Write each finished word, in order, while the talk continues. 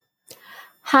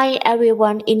Hi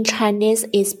everyone. In Chinese,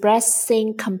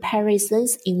 expressing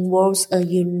comparisons involves a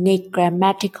unique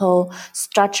grammatical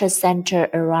structure centered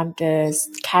around the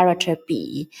character "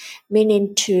比",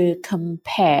 meaning to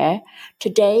compare.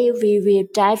 Today, we will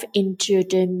dive into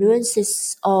the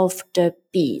nuances of the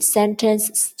 "比"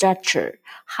 sentence structure,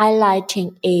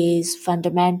 highlighting its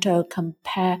fundamental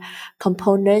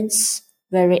components,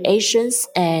 variations,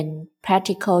 and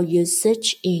practical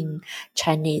usage in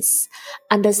Chinese.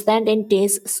 Understanding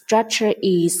this structure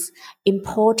is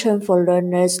important for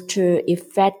learners to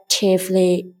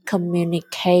effectively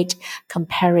communicate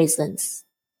comparisons.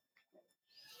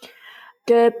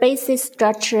 The basic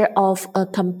structure of a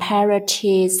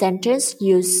comparative sentence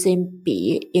using "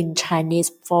比" in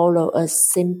Chinese follow a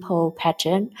simple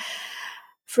pattern.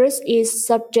 First is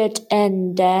subject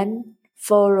and then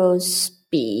follows "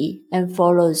比" and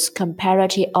follows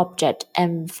comparative object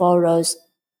and follows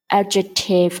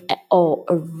adjective or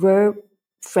a verb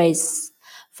phrase.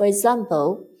 For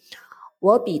example,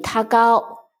 我比他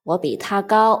高，我比他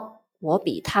高，我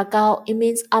比他高. It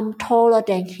means I'm taller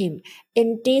than him.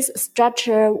 In this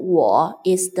structure, 我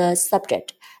is the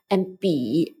subject and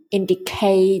比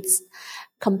indicates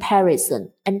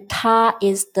comparison, and 他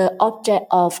is the object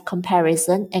of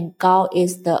comparison, and 高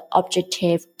is the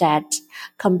objective that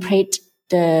complete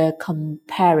the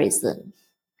comparison.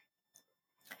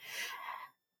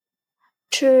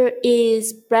 To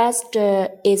express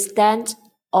the extent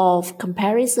of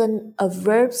comparison, a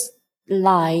verb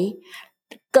like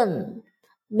更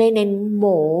meaning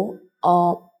more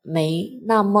or 没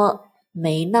那么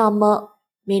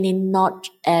meaning not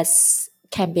as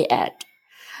can be added.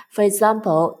 For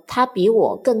example, 他比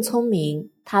我更聪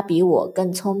明，他比我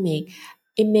更聪明.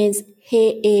 It means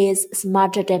he is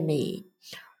smarter than me.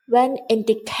 When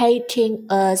indicating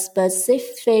a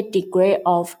specific degree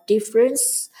of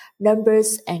difference,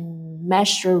 numbers and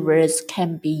measure words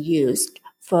can be used.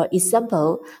 For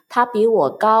example, 他比我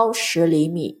高10厘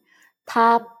米，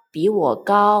他比我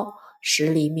高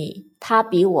10厘米，他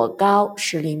比我高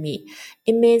10厘米.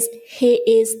 It means he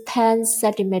is 10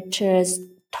 centimeters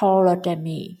taller than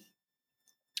me.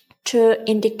 To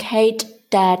indicate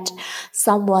that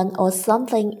someone or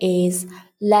something is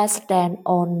less than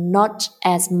or not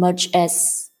as much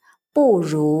as 不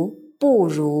如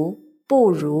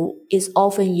is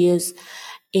often used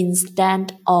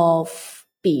instead of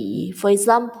比. For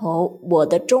example, 我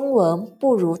的中文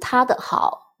不如他的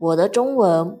好，我的中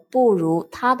文不如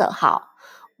他的好，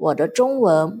我的中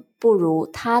文不如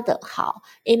他的好.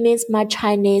 It means my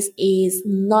Chinese is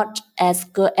not as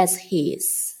good as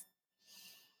his.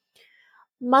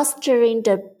 Mastering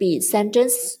the 比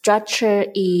sentence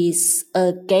structure is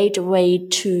a gateway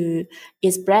to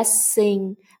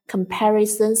expressing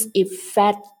comparisons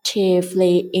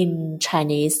effectively in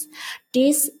Chinese.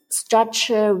 This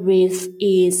structure with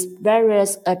its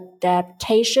various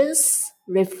adaptations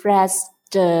reflects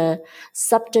the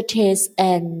subtleties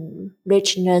and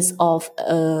richness of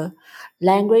a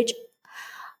language.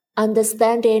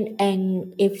 Understanding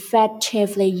and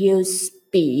effectively use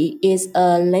比 is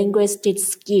a linguistic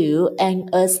skill and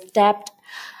a step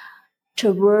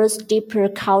towards deeper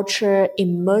cultural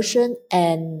immersion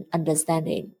and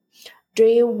understanding. Do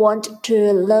you want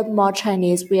to learn more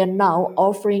Chinese? We are now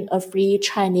offering a free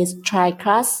Chinese try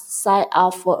class. Sign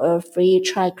up for a free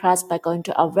try class by going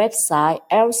to our website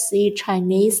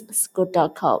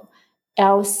lcchineseschool.com.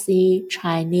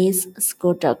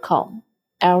 lcchineseschool.com.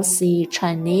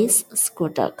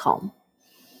 lcchineseschool.com